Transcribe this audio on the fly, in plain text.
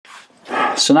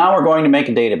So now we're going to make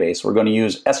a database. We're going to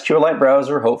use SQLite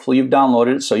browser. Hopefully you've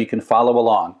downloaded it so you can follow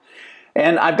along.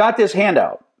 And I've got this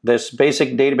handout, this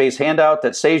basic database handout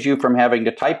that saves you from having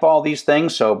to type all these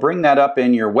things. So bring that up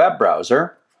in your web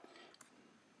browser.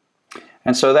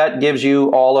 And so that gives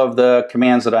you all of the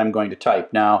commands that I'm going to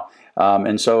type now.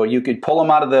 And so you could pull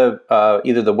them out of the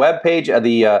either the web page,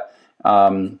 you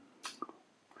can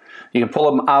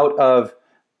pull them out of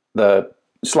the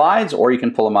slides, or you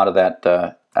can pull them out of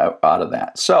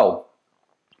that. So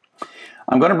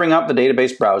I'm going to bring up the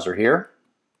database browser here.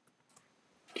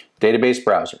 Database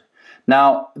browser.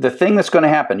 Now the thing that's going to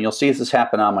happen, you'll see this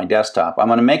happen on my desktop. I'm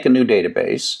going to make a new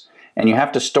database, and you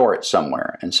have to store it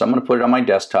somewhere. And so I'm going to put it on my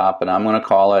desktop, and I'm going to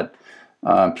call it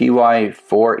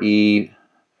py4e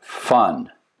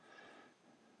fun.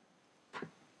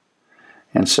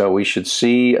 And so we should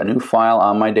see a new file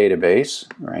on my database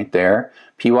right there,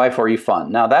 py4e fun.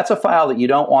 Now that's a file that you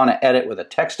don't want to edit with a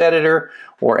text editor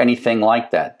or anything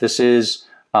like that. This is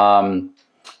a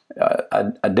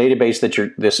database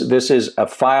that this is a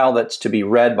file that's to be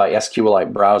read by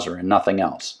SQLite browser and nothing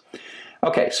else.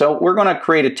 Okay, so we're going to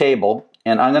create a table,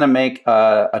 and I'm going to make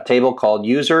a table called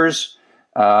users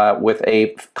with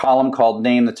a column called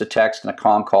name that's a text and a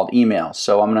column called email.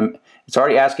 So it's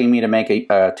already asking me to make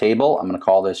a table. I'm going to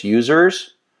call this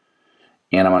users,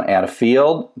 and I'm going to add a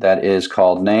field that is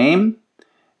called name,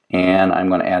 and I'm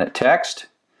going to add a text,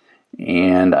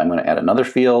 and I'm going to add another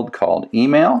field called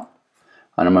email,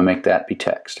 and I'm going to make that be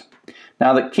text.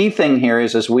 Now the key thing here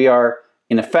is we are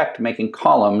in effect making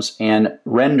columns and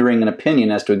rendering an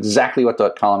opinion as to exactly what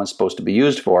that column is supposed to be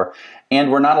used for,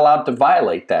 and we're not allowed to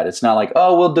violate that. It's not like,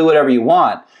 oh, we'll do whatever you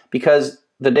want, because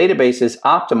the database is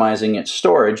optimizing its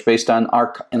storage based on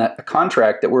a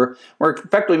contract that we're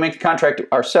effectively making the contract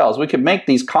ourselves. We could make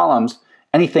these columns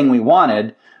anything we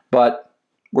wanted, but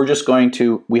we're going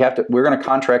to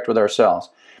contract with ourselves.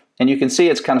 And you can see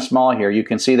it's kind of small here. You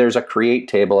can see there's a create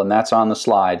table, and that's on the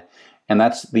slide, and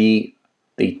that's the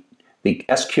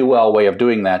SQL way of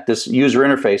doing that. This user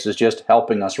interface is just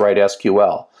helping us write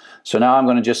SQL. So now I'm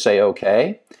going to just say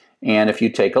OK, and if you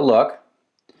take a look,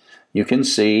 you can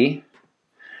see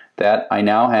that I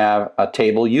now have a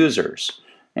table users,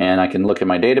 and I can look at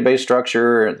my database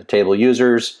structure, the table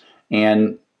users,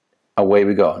 and away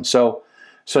we go. And so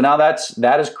now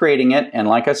that is creating it, and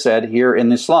like I said, here in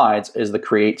the slides is the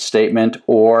create statement,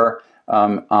 or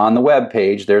on the web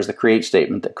page there's the create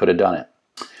statement that could have done it.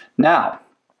 Now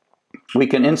we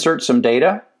can insert some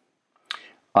data.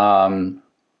 Let's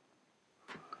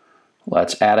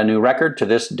add a new record to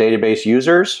this database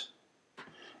users,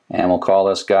 and we'll call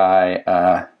this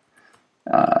guy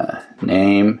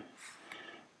name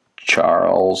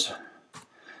Charles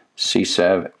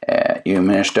C7 at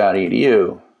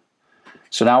umich.edu.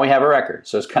 So now we have a record.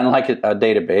 So it's kind of like a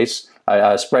database,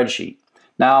 a spreadsheet.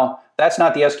 Now that's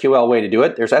not the SQL way to do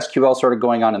it. There's SQL sort of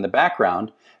going on in the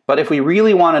background. But if we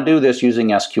really want to do this using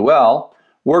SQL,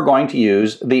 we're going to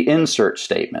use the insert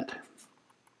statement.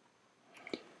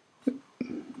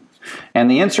 And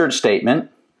the insert statement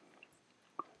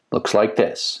looks like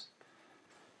this.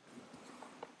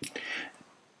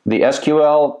 The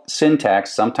SQL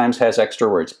syntax sometimes has extra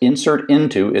words. Insert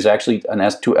into is actually two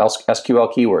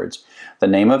SQL keywords. The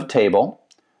name of a table,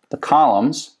 the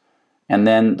columns, and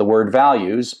then the word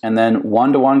values, and then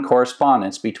one-to-one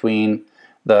correspondence between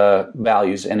the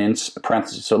values and in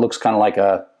parentheses. So it looks kind of like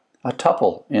a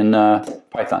tuple in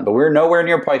Python, but we're nowhere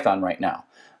near Python right now.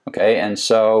 Okay, and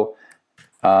so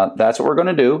that's what we're going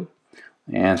to do.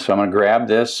 And so I'm going to grab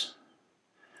this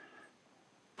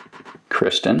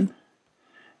Kristen,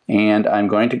 and I'm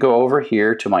going to go over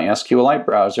here to my SQLite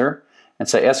browser and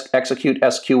say execute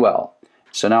SQL.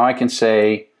 So now I can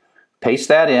say paste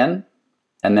that in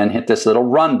and then hit this little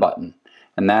run button,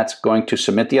 and that's going to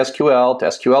submit the SQL to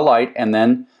SQLite and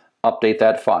then update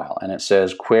that file, and it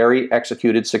says query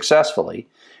executed successfully,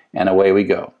 and away we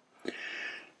go.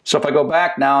 So if I go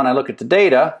back now and I look at the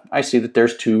data, I see that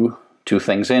there's two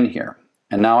things in here,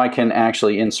 and now I can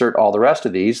actually insert all the rest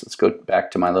of these. Let's go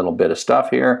back to my little bit of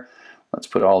stuff here. Let's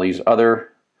put all these other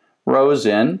rows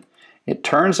in. It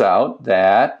turns out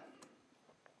that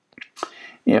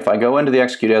if I go into the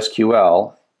execute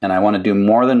SQL and I want to do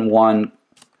more than one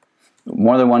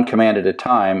command at a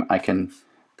time, I can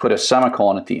put a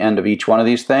semicolon at the end of each one of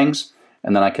these things,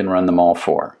 and then I can run them all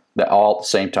all at the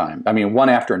same time. I mean, one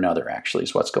after another actually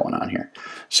is what's going on here.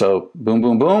 So boom,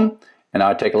 boom, boom, and now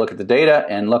I take a look at the data,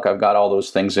 and look, I've got all those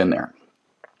things in there.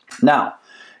 Now,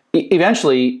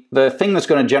 eventually, the thing that's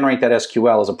going to generate that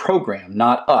SQL is a program,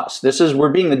 not us. We're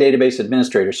being the database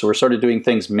administrator, so we're sort of doing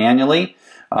things manually.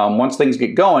 Once things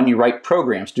get going, you write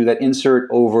programs. Do that insert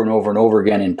over and over and over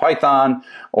again in Python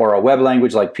or a web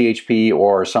language like PHP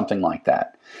or something like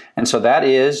that. And so that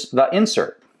is the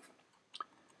insert.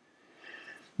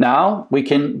 Now we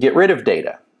can get rid of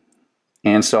data.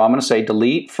 And so I'm going to say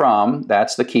delete from,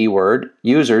 that's the keyword,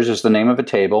 users is the name of a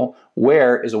table,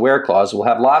 where is a where clause. We'll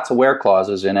have lots of where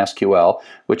clauses in SQL,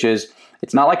 which is,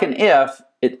 it's not like an if,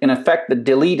 in effect the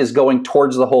delete is going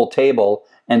towards the whole table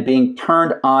and being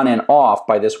turned on and off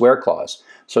by this where clause.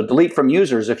 So delete from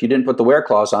users, if you didn't put the where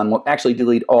clause on, will actually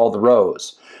delete all the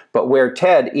rows. But where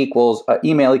ted equals,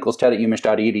 email equals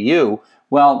ted@umich.edu,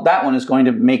 well, that one is going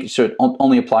to make it so it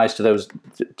only applies to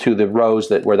the rows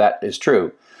where that is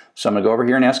true. So I'm going to go over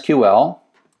here in SQL,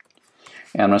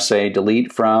 and I'm going to say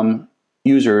delete from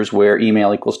users where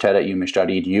email equals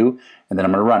ted@umich.edu, and then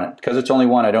I'm going to run it. Because it's only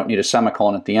one, I don't need a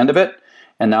semicolon at the end of it.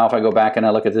 And now if I go back and I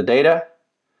look at the data,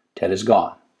 ted is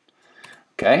gone.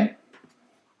 Okay?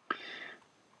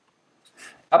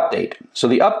 Update. So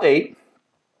the update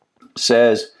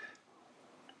says,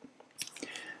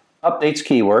 updates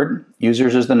keyword,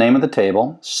 users is the name of the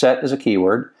table, set is a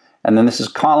keyword, and then this is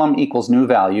column equals new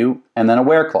value, and then a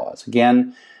where clause.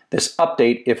 Again, this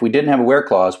update, if we didn't have a where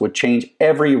clause, would change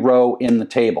every row in the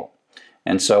table.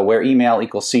 And so where email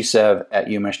equals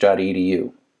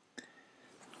csev@umich.edu.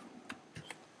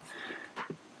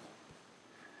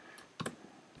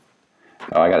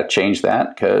 Oh, I got to change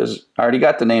that because I already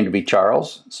got the name to be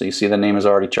Charles. So you see the name is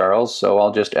already Charles, so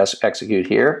I'll just execute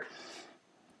here.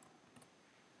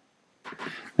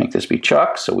 Make this be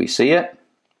Chuck so we see it.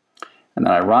 And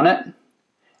then I run it, and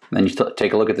then you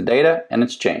take a look at the data, and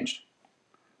it's changed.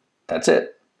 That's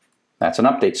it. That's an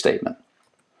update statement.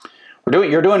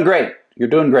 You're doing great. You're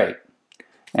doing great.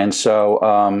 And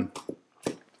so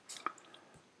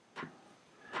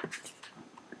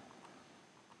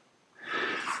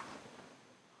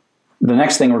the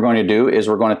next thing we're going to do is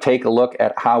we're going to take a look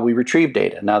at how we retrieve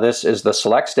data. Now this is the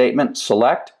select statement,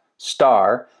 select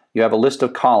star. You have a list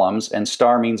of columns, and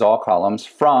star means all columns.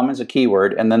 From is a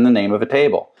keyword, and then the name of a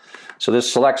table. So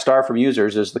this select star from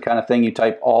users is the kind of thing you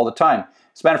type all the time.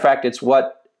 As a matter of fact, it's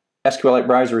what SQLite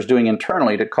Browser is doing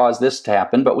internally to cause this to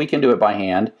happen, but we can do it by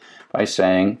hand by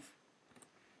saying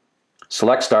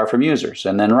select star from users,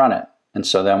 and then run it. And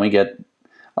so then we get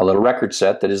a little record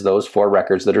set that is those 4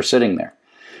 records that are sitting there.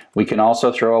 We can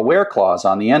also throw a where clause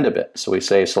on the end of it. So we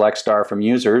say select star from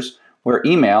users, where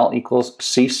email equals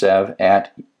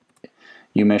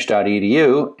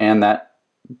csev@umich.edu, and that,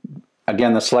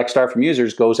 again, the select star from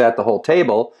users goes at the whole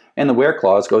table, and the where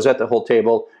clause goes at the whole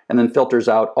table and then filters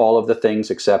out all of the things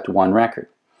except one record.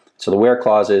 So the where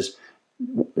clause is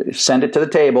send it to the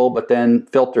table, but then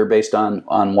filter based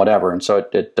on whatever, and so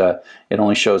it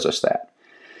only shows us that.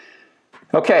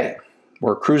 Okay,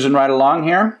 we're cruising right along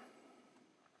here.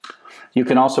 You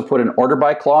can also put an order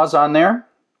by clause on there.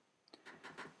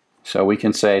 So we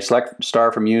can say select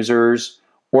star from users,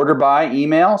 order by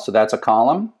email, so that's a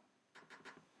column.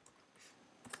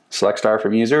 Select star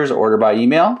from users, order by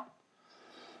email.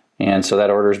 And so that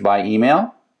orders by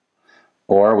email.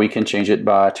 Or we can change it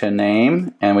to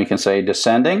name, and we can say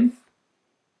descending.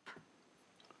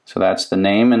 So that's the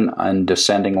name in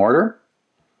descending order.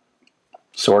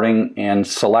 Sorting and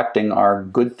selecting are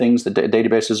good things that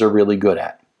databases are really good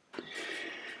at.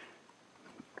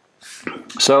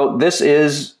 So this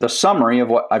is the summary of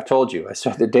what I've told you. I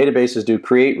said the databases do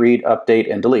create, read,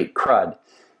 update, and delete, CRUD.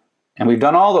 And we've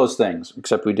done all those things,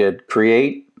 except we did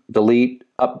create, delete,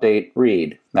 update,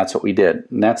 read. That's what we did.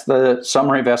 And that's the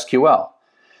summary of SQL.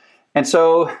 And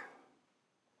so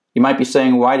you might be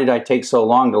saying, why did I take so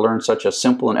long to learn such a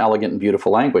simple and elegant and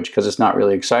beautiful language? Because it's not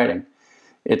really exciting.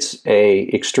 It's a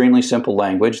extremely simple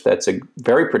language that's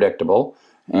very predictable.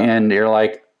 And you're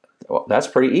like, well, that's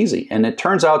pretty easy. And it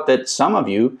turns out that some of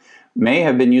you may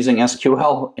have been using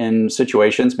SQL in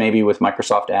situations, maybe with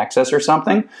Microsoft Access or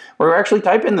something, where you're actually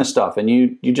typing this stuff and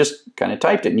you just kind of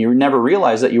typed it and you never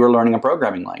realized that you were learning a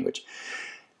programming language.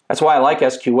 That's why I like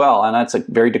SQL, and that's a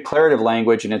very declarative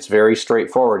language and it's very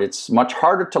straightforward. It's much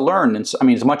harder to learn. It's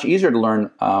much easier to learn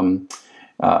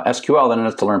SQL than it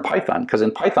is to learn Python, because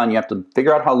in Python you have to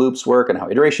figure out how loops work and how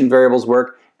iteration variables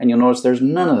work, and you'll notice there's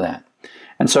none of that.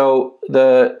 And so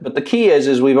but the key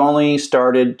is we've only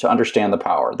started to understand the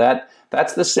power.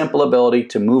 That's the simple ability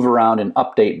to move around and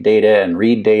update data and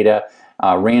read data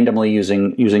randomly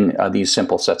using these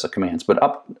simple sets of commands. But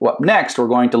up next, we're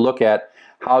going to look at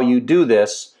how you do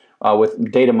this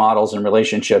with data models and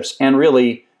relationships and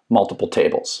really multiple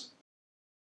tables.